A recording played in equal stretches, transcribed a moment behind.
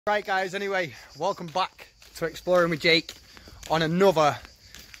Right guys, anyway, welcome back to Exploring with Jake on another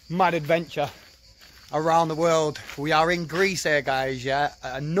mad adventure around the world. We are in Greece here guys, yeah,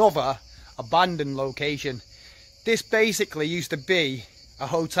 at another abandoned location. This basically used to be a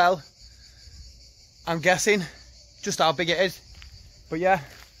hotel, I'm guessing, just how big it is. But yeah,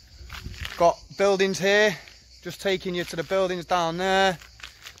 got buildings here, just taking you to the buildings down there,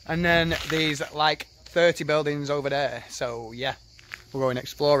 and then there's like 30 buildings over there. So yeah, we're going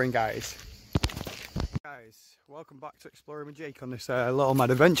exploring guys. Guys, welcome back to Exploring with Jake on this little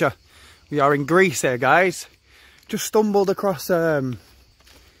mad adventure. We are in Greece here guys. Just stumbled across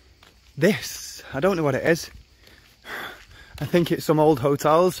this. I don't know what it is. I think it's some old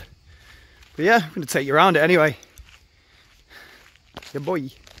hotels. But yeah, I'm going to take you around it anyway. Yeah boy.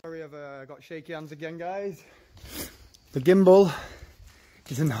 Sorry I've got shaky hands again guys. The gimbal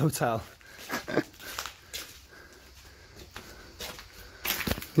is in the hotel.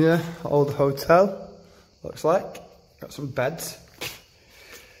 Yeah, old hotel, looks like. Got some beds.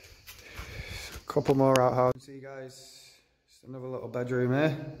 A couple more outhouses. See guys, just another little bedroom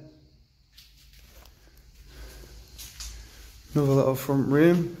here. Another little front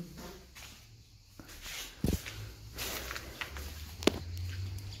room.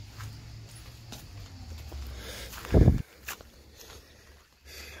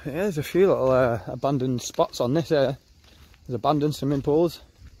 Yeah, there's a few little abandoned spots on this here. There's abandoned swimming pools,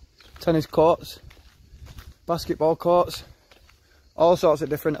 tennis courts, basketball courts, all sorts of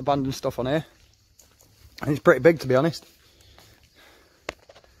different abandoned stuff on here. And it's pretty big to be honest.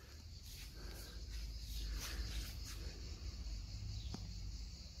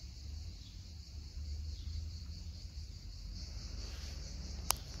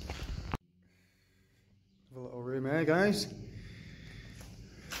 Have a little room here guys.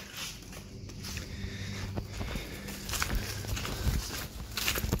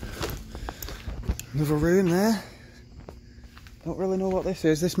 Another room there. Don't really know what this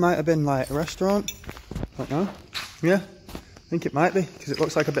is. This might have been like a restaurant. Don't know. Yeah, I think it might be because it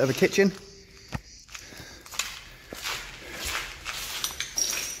looks like a bit of a kitchen.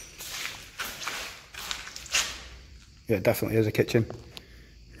 Yeah, it definitely is a kitchen.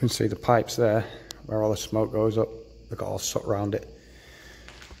 You can see the pipes there where all the smoke goes up. They've got all soot around it.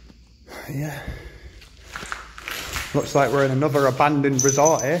 Yeah. Looks like we're in another abandoned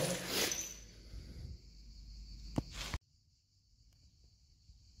resort here.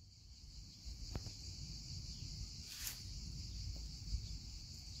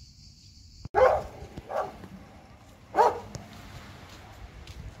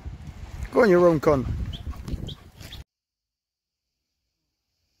 Go on your own, con.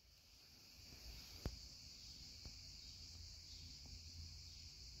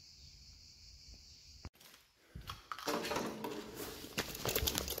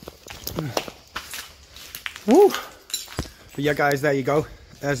 Woo! But yeah guys, there you go.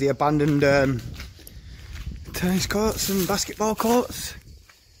 There's the abandoned tennis courts and basketball courts.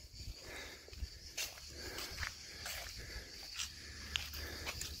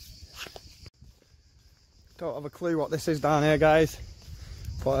 Don't have a clue what this is down here guys,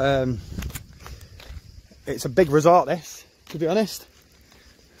 but it's a big resort this, to be honest.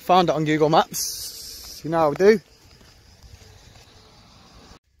 Found it on Google Maps, you know how we do.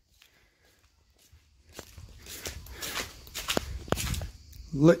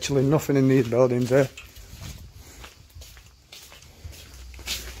 Literally nothing in these buildings here.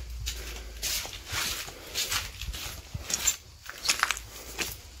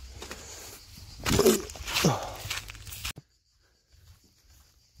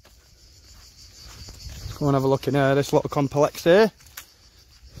 Go and have a look in this little complex here.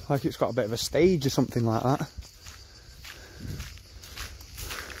 Like it's got a bit of a stage or something like that.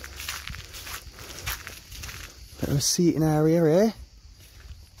 Bit of a seating area here.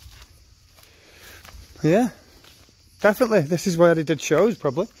 Yeah, definitely. This is where they did shows,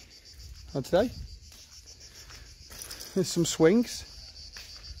 probably, I'd say. There's some swings.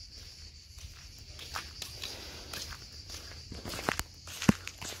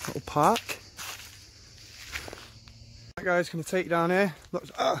 Little park. That guy's going to take you down here.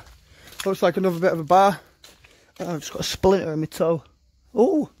 Looks like another bit of a bar. Oh, I've just got a splinter in my toe.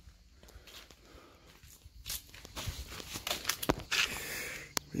 Oh!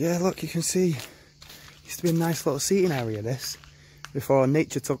 Yeah, look, you can see. Used to be a nice little seating area, this, before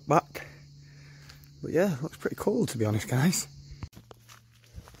nature took back. But yeah, looks pretty cool to be honest, guys.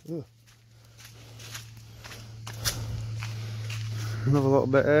 Ugh. Another little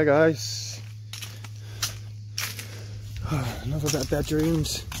bit here, guys. Another bit of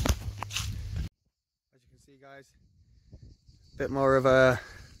bedrooms. As you can see, guys, a bit more of a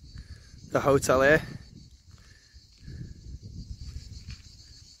the hotel here.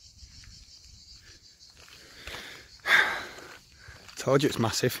 Told you it's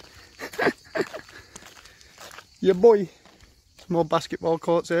massive. Yeah, boy. More basketball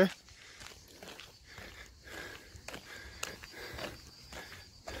courts here.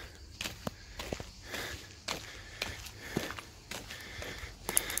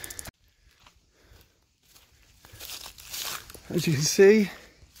 As you can see,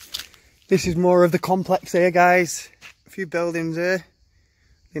 this is more of the complex here, guys. A few buildings here.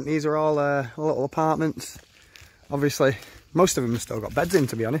 I think these are all little apartments. Obviously, most of them have still got beds in,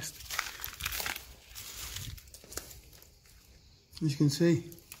 to be honest. As you can see,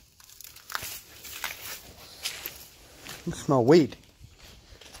 I can smell weed.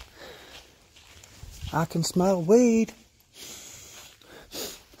 I can smell weed.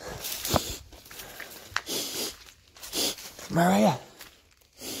 Maria.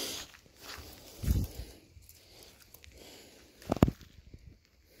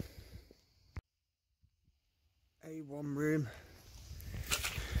 A1 room.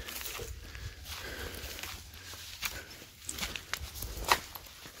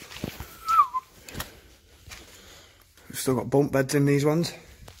 We've still got bunk beds in these ones.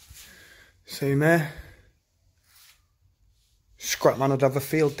 Same here. Scrapman would have a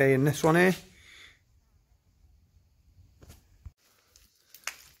field day in this one here.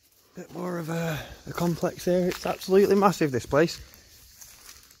 Bit more of a complex here. It's absolutely massive, this place.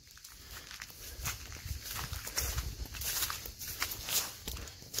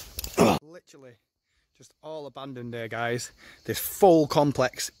 Literally just all abandoned here, guys. This full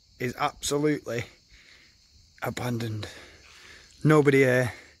complex is absolutely abandoned. Nobody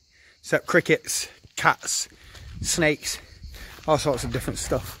here except crickets, cats, snakes, all sorts of different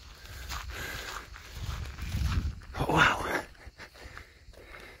stuff. Oh, wow.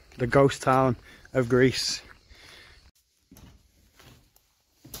 The ghost town of Greece.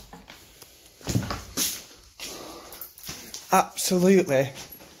 Absolutely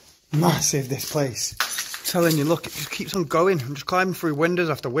massive, this place. I'm telling you, look, it just keeps on going. I'm just climbing through windows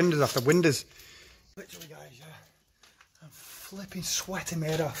after windows after windows. Literally, guys, yeah. I'm flipping sweating my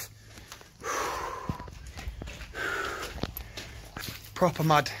head off. Proper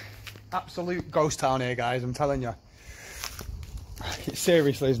mad. Absolute ghost town here, guys, I'm telling you. It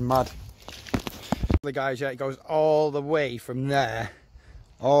seriously is mad. The guys, yeah, it goes all the way from there,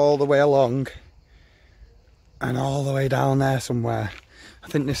 all the way along, and all the way down there somewhere. I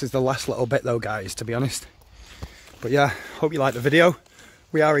think this is the last little bit though, guys, to be honest. But yeah, hope you liked the video.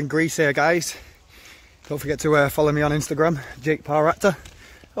 We are in Greece here, guys. Don't forget to follow me on Instagram, Jake Power Actor.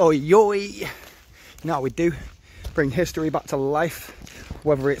 Oh, yo! You know how we do. Bring history back to life,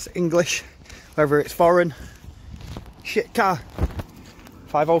 whether it's English, whether it's foreign. Shit car.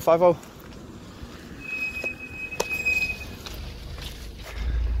 5050.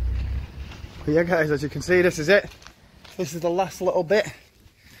 But yeah, guys, as you can see, this is it. This is the last little bit.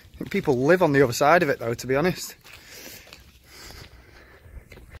 I think people live on the other side of it though, to be honest.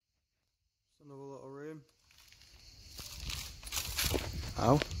 Another little room.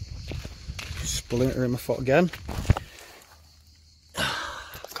 Ow. Splinter in my foot again.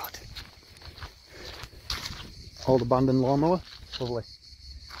 God. Old abandoned lawnmower. Lovely.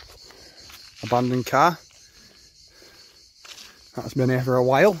 Abandoned car. That's been here for a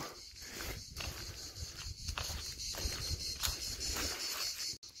while.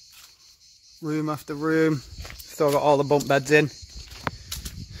 Room after room. Still got all the bunk beds in.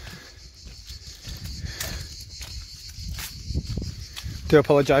 Do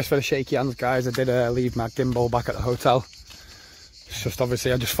apologise for the shaky hands, guys. I did leave my gimbal back at the hotel. It's just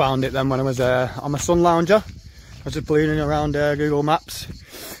obviously I just found it then when I was on my sun lounger. I was just ballooning around Google Maps.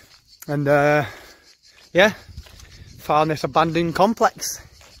 And yeah, found this abandoned complex.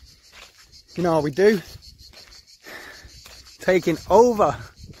 You know what we do? Taking over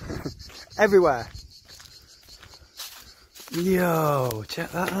everywhere. Yo,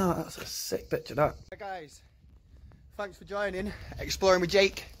 check that out. That's a sick picture, that. Hey guys, thanks for joining Exploring with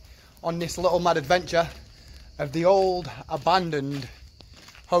Jake on this little mad adventure of the old abandoned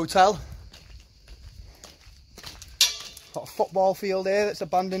hotel. Got a football field here that's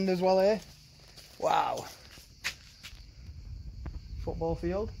abandoned as well here. Wow. Football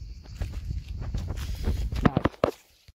field.